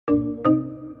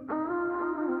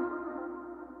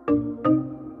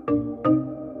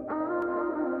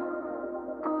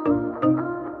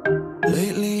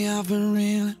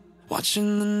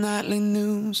watching the nightly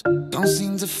news. Don't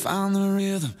seem to find the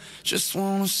rhythm, just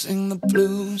wanna sing the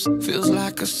blues. Feels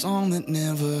like a song that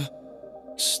never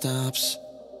stops,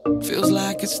 feels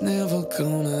like it's never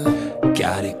gonna.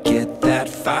 Gotta get that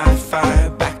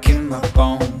fire back in my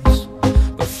bones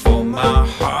before my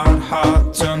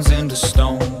heart turns into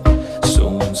stone. So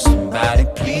when somebody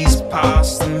please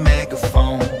pass the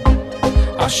megaphone,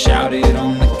 I'll shout it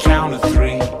on the count of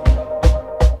three.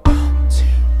 1, 2,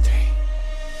 3.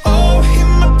 Oh, hear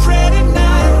my prayer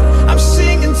tonight, I'm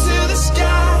singing to the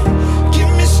sky.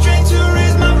 Give me strength to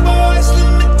raise my voice, let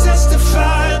me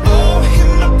testify. Oh,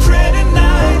 hear my prayer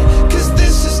tonight, 'cause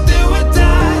this is do or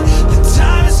die. The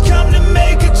time has come to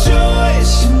make a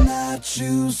choice, and I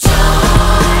choose.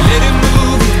 Let it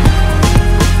move you,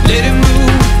 let it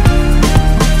move,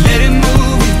 let it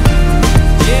move you.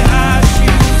 Yeah, I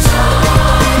choose.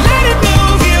 Let it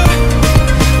move you,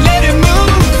 let it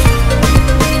move,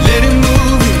 let it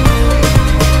move you.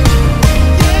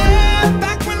 Yeah,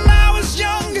 back when I was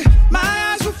younger, my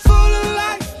eyes were full of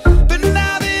life. But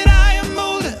now that I am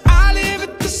older, I live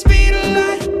at the speed of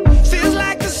light. Feels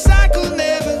like the cycle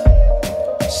never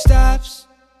stops,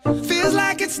 feels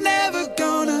like it's never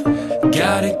gonna.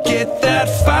 Gotta get that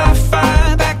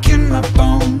fire back in my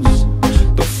bones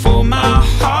before my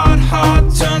heart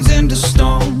turns into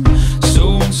stone.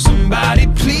 So when somebody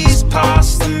please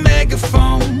pass the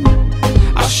megaphone,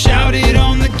 I'll shout it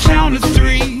on the count of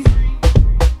three.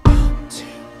 1, 2,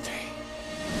 3.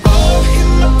 Oh, hear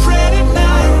my prayer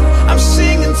tonight, I'm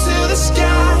singing to the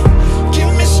sky.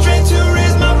 Give me strength to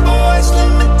raise my voice, let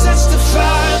me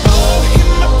testify. Oh,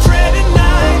 hear my prayer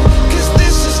tonight, 'cause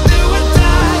this is do or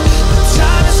die. The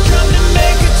time has come to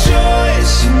make a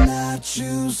choice, and I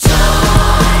choose.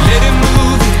 Let it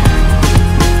move you,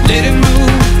 let it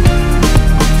move,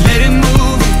 let it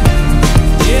move you.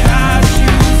 Yeah, I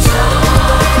choose.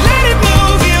 Let it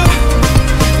move you,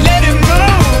 let it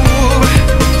move,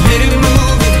 let it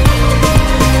move you.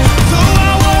 Though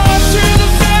I walk through the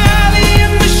valley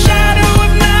in the shadow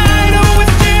of night, oh,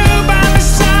 with you by my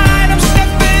side, I'm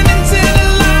stepping into the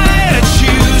light. I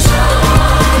choose.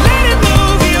 Let it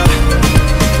move you,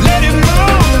 let it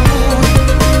move,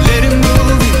 let it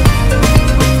move you.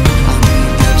 I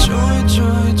need that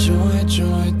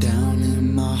joy down in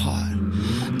my heart,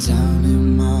 down in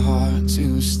my heart to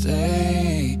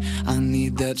stay. I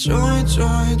need that joy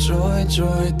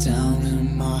down in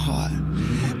my heart,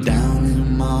 down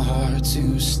in my heart to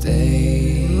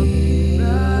stay.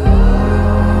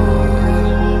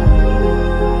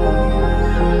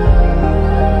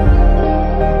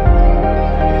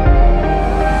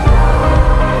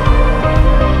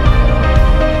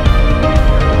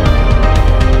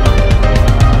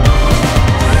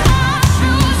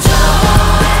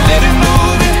 Let it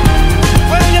move you,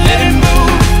 let it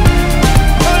move,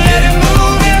 let it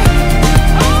move you.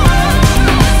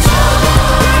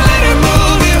 Let it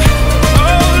move you,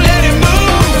 oh, let it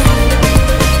move,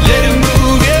 let it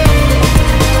move you.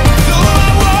 Though I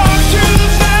walk through the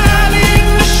valley in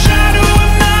the shadow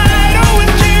of night, oh,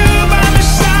 with you by my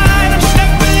side, I'm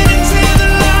stepping into the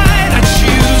light. I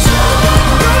choose.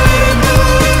 Let it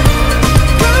move you,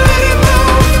 let it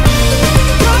move,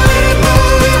 let it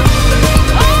move you.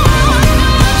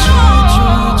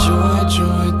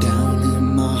 Joy down in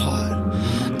my heart,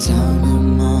 down in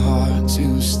my heart to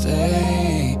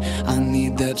stay. I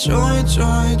need that joy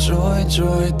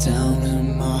down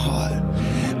in my heart,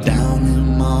 down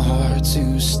in my heart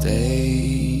to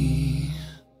stay.